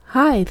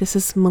Hi, this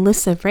is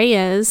Melissa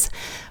Reyes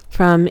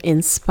from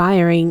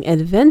Inspiring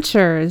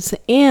Adventures,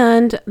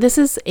 and this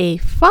is a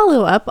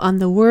follow-up on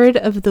the word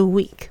of the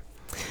week.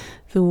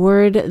 The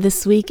word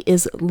this week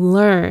is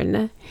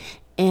learn,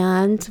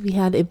 and we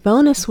had a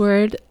bonus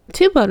word,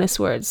 two bonus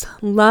words,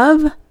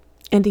 love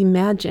and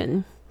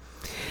imagine.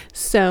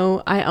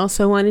 So I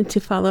also wanted to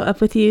follow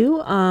up with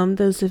you.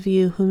 Those of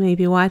you who may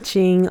be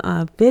watching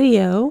a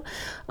video,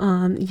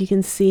 you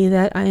can see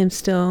that I am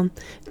still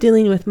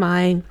dealing with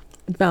my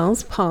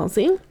Bell's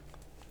palsy,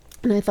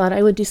 and I thought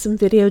I would do some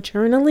video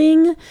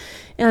journaling,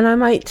 and I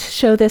might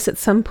show this at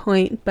some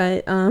point,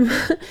 but I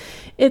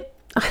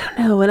don't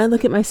know, when I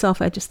look at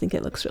myself I just think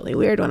it looks really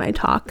weird when I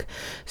talk.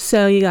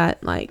 So you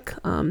got like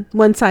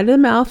one side of the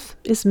mouth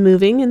is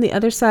moving and the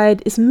other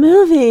side is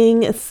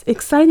moving. It's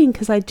exciting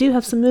because I do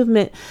have some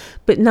movement,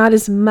 but not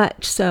as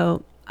much,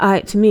 so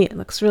to me it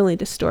looks really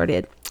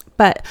distorted.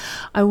 But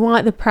I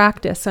want the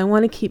practice. I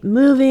want to keep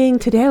moving.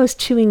 Today I was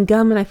chewing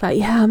gum and I thought,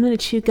 yeah, I'm going to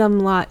chew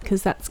gum a lot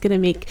because that's going to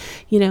make,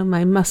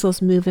 my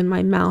muscles move in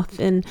my mouth.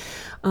 And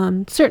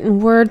certain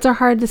words are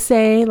hard to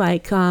say,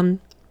 like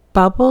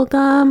bubble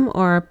gum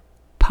or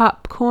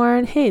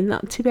popcorn. Hey,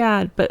 not too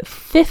bad. But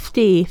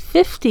 50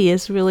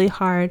 is really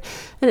hard.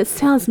 And it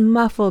sounds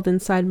muffled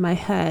inside my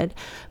head.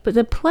 But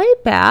the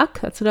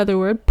playback, that's another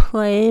word,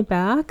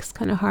 playback, is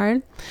kind of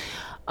hard.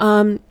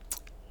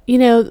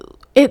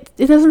 It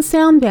doesn't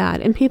sound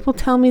bad, and people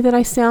tell me that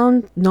I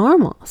sound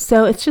normal.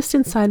 So it's just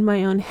inside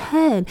my own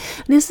head.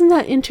 And isn't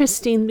that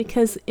interesting?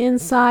 Because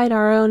inside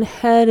our own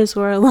head is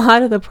where a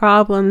lot of the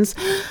problems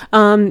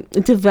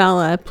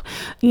develop.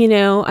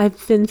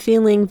 I've been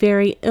feeling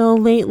very ill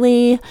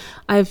lately.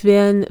 I've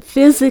been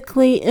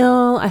physically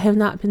ill. I have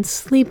not been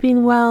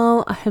sleeping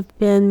well. I have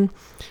been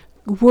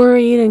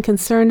worried and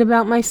concerned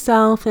about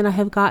myself, and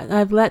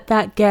I've let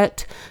that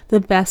get the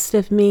best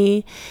of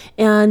me.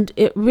 And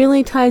it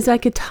really I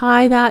could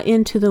tie that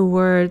into the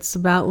words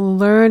about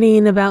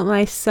learning about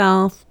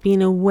myself,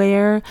 being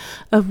aware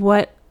of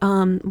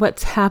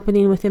what's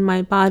happening within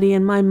my body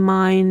and my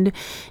mind,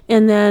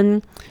 and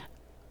then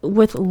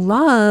with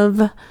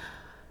love,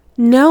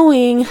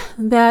 knowing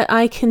that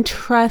I can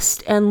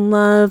trust and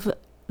love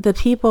the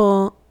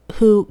people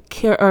who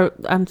care,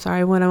 what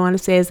I want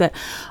to say is that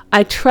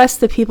I trust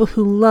the people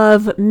who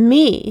love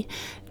me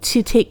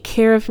to take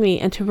care of me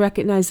and to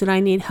recognize that I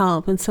need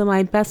help. And so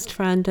my best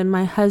friend and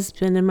my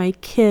husband and my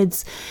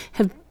kids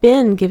have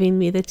been giving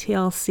me the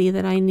TLC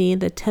that I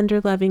need, the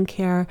tender loving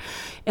care,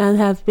 and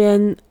have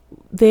been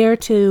there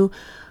to,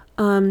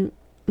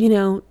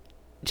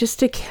 just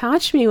to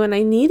catch me when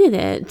I needed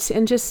it,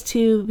 and just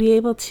to be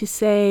able to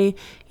say,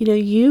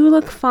 you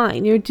look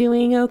fine, you're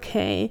doing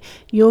okay,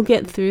 you'll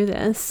get through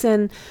this.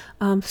 And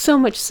so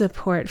much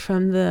support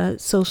from the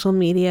social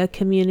media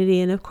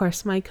community, and of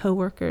course my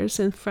coworkers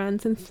and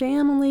friends and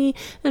family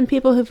and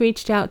people who've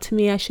reached out to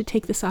me. I should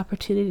take this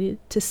opportunity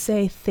to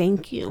say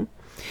thank you.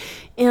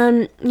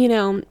 And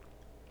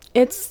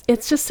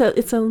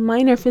it's a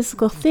minor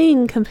physical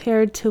thing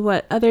compared to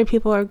what other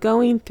people are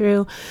going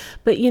through,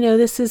 but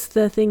this is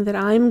the thing that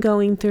I'm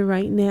going through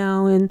right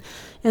now, and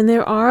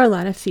there are a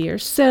lot of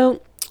fears.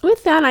 So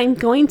with that, I'm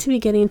going to be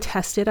getting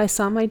tested. I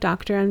saw my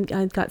doctor, and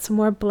I've got some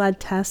more blood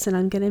tests, and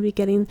I'm going to be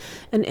getting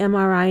an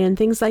MRI and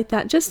things like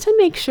that, just to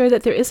make sure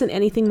that there isn't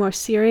anything more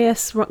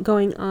serious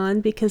going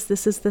on, because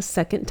this is the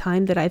second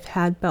time that I've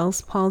had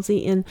Bell's palsy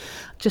in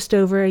just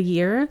over a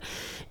year,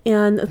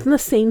 and it's on the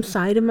same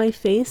side of my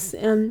face,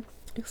 and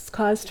it's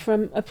caused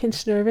from a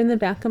pinched nerve in the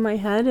back of my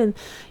head. And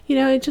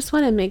I just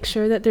want to make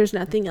sure that there's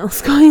nothing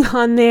else going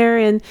on there.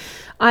 And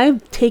I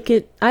took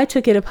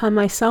it upon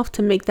myself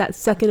to make that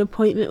second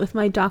appointment with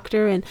my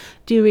doctor and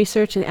do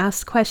research and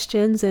ask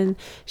questions, and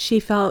she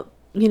felt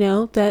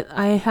that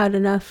I had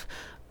enough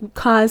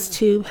cause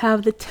to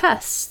have the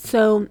test.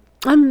 So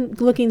I'm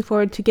looking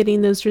forward to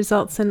getting those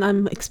results, and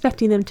I'm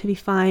expecting them to be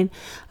fine.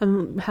 I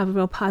have a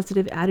real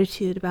positive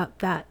attitude about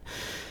that.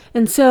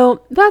 And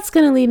so that's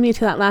going to lead me to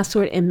that last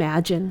word,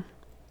 imagine.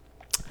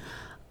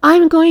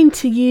 I'm going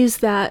to use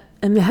that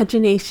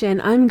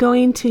imagination. I'm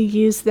going to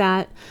use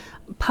that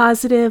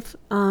positive,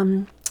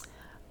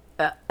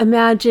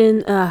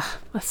 imagine,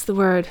 what's the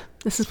word?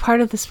 This is part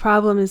of this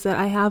problem, is that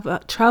I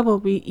have trouble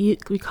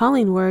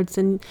recalling words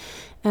and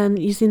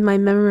using my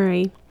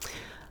memory.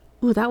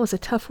 Ooh, that was a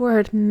tough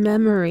word,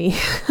 memory.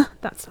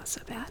 That's not so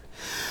bad.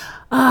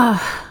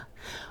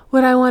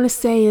 What I want to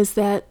say is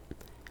that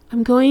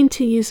I'm going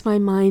to use my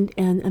mind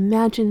and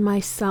imagine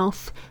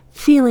myself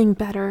feeling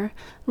better,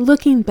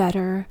 looking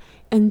better,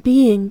 and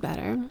being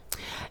better.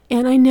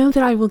 And I know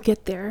that I will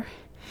get there.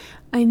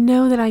 I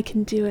know that I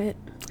can do it.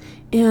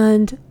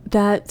 And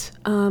that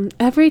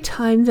every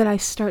time that I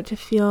start to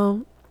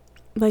feel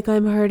like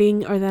I'm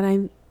hurting, or that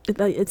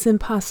it's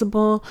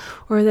impossible,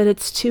 or that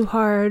it's too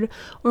hard,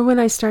 or when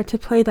I start to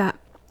play that,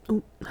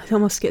 I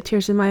almost get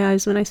tears in my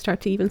eyes when I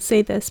start to even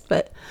say this,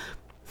 but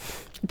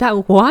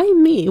that why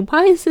me?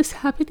 Why is this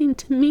happening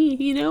to me?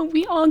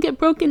 We all get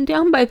broken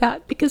down by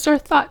that, because our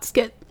thoughts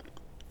get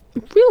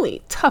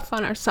really tough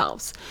on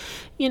ourselves,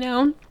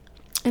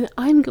 And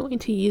I'm going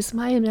to use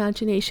my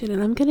imagination,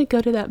 and I'm going to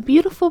go to that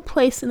beautiful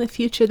place in the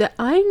future that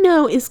I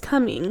know is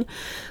coming,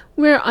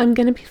 where I'm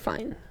going to be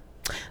fine.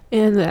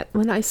 And that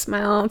when I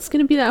smile, it's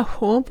going to be that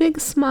whole big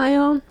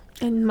smile,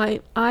 and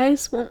my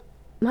other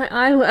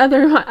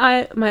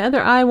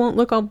eye won't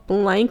look all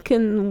blank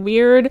and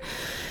weird.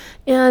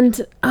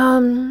 And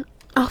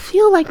I'll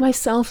feel like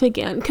myself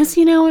again, because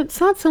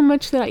it's not so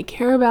much that I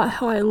care about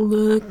how I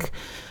look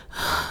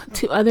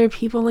to other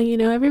people.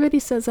 Everybody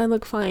says I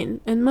look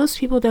fine, and most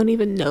people don't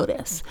even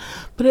notice,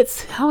 but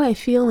it's how I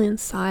feel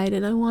inside,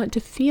 and I want to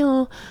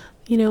feel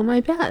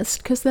my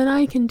best, because then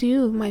I can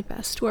do my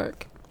best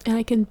work, and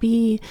I can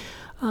be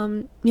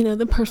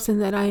the person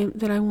that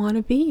I want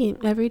to be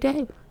every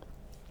day.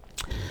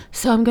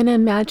 So I'm going to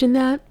imagine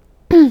that.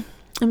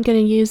 I'm going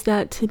to use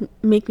that to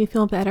make me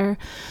feel better.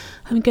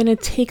 I'm going to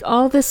take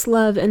all this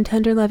love and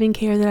tender loving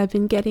care that I've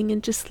been getting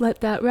and just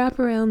let that wrap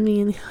around me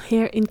and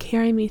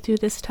carry me through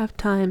this tough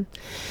time.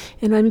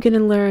 And I'm going to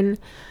learn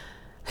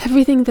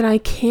everything that I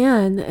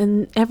can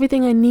and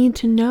everything I need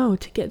to know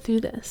to get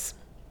through this.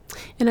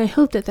 And I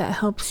hope that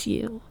helps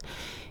you.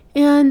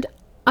 And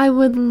I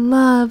would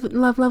love,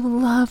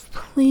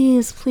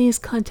 please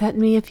contact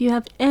me if you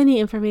have any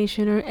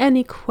information or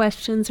any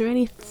questions or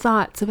any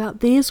thoughts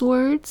about these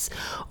words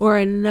or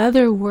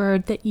another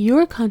word that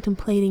you're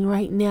contemplating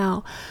right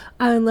now.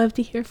 I would love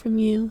to hear from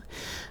you.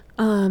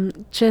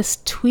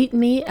 Just tweet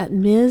me at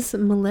Ms.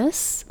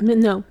 Meliz,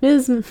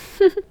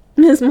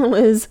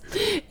 MIZMELIZ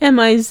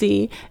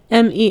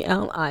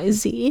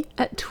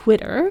at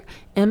Twitter,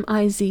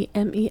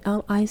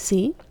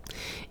 MIZMELIZ.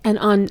 And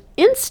on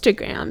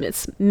Instagram,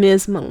 it's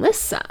Ms.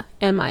 Melissa,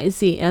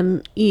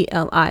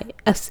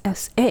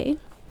 MIZMELISSA.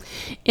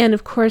 And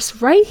of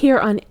course, right here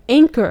on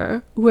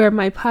Anchor, where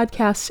my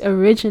podcast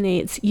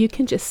originates, you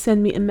can just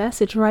send me a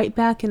message right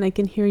back and I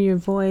can hear your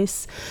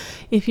voice.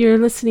 If you're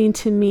listening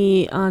to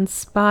me on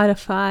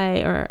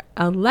Spotify or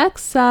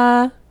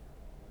Alexa,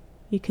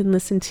 you can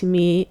listen to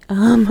me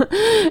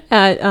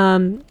at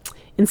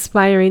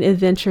Inspiring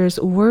Adventures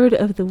Word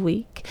of the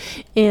Week.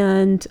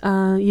 And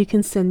you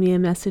can send me a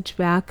message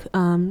back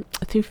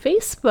through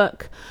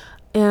Facebook.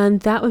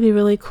 And that would be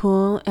really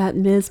cool at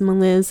Ms.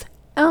 Meliz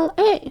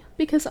LA,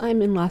 because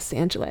I'm in Los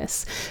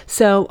Angeles.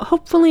 So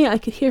hopefully I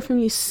could hear from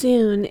you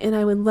soon. And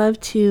I would love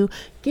to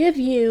give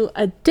you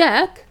a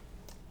deck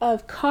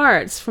of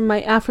cards from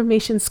my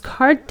affirmations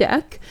card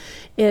deck.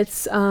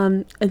 It's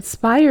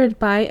inspired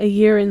by A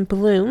Year in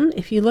Bloom.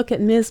 If you look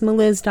at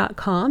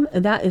MsMeliz.com,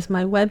 that is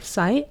my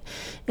website,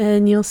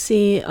 and you'll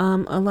see a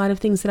lot of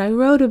things that I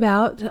wrote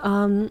about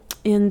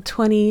in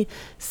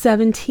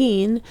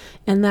 2017,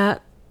 and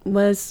that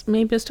was,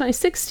 maybe it was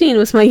 2016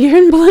 was my Year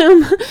in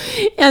Bloom,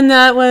 and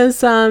that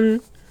was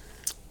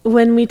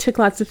when we took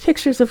lots of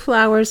pictures of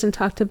flowers and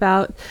talked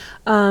about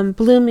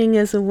blooming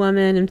as a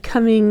woman and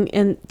coming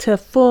into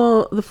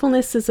the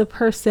fullness as a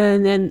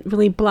person and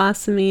really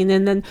blossoming,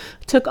 and then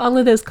took all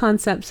of those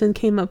concepts and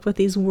came up with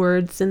these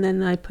words, and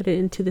then I put it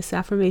into this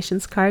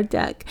affirmations card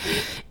deck.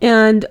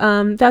 And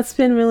that's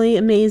been really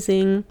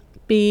amazing,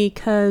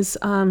 because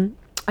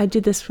I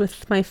did this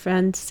with my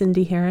friend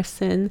Cindy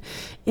Harrison,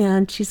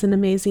 and she's an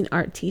amazing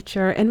art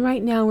teacher. And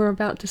right now we're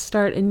about to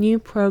start a new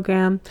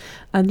program,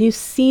 a new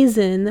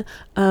season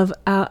of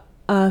a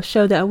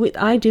show that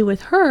I do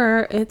with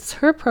her. It's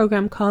her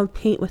program called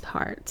Paint with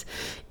Heart,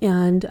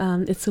 and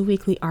it's a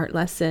weekly art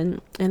lesson,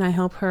 and I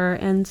help her.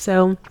 And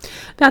so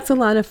that's a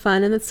lot of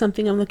fun, and it's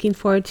something I'm looking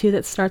forward to,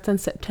 that starts on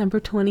September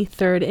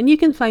 23rd. And you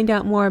can find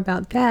out more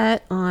about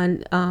that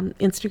on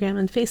Instagram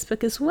and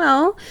Facebook as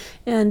well.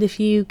 And if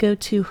you go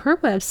to her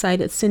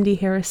website at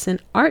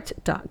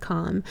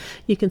cindyharrisonart.com,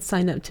 you can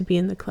sign up to be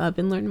in the club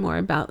and learn more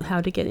about how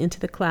to get into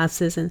the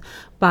classes and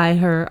buy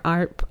her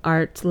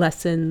art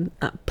lesson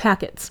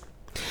packets.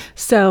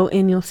 So,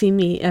 and you'll see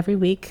me every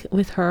week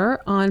with her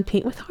on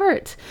Paint with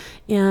Heart.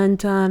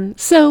 And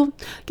so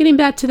getting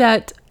back to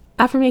that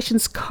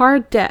affirmations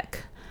card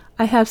deck,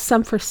 I have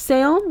some for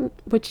sale,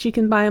 which you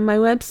can buy on my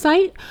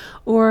website,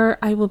 or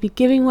I will be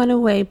giving one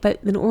away.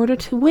 But in order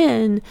to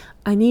win,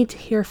 I need to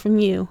hear from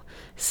you.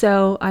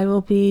 So I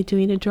will be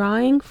doing a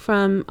drawing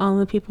from all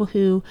the people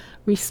who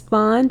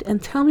respond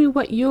and tell me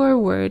what your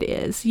word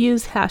is.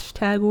 Use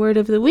hashtag word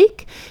of the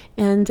week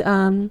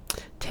and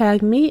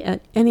tag me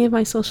at any of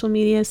my social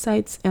media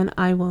sites, and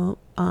I will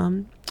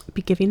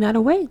be giving that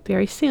away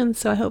very soon.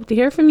 So I hope to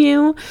hear from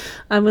you.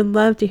 I would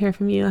love to hear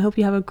from you. I hope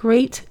you have a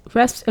great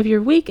rest of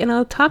your week, and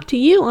I'll talk to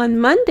you on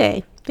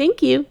Monday.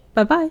 Thank you.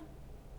 Bye-bye.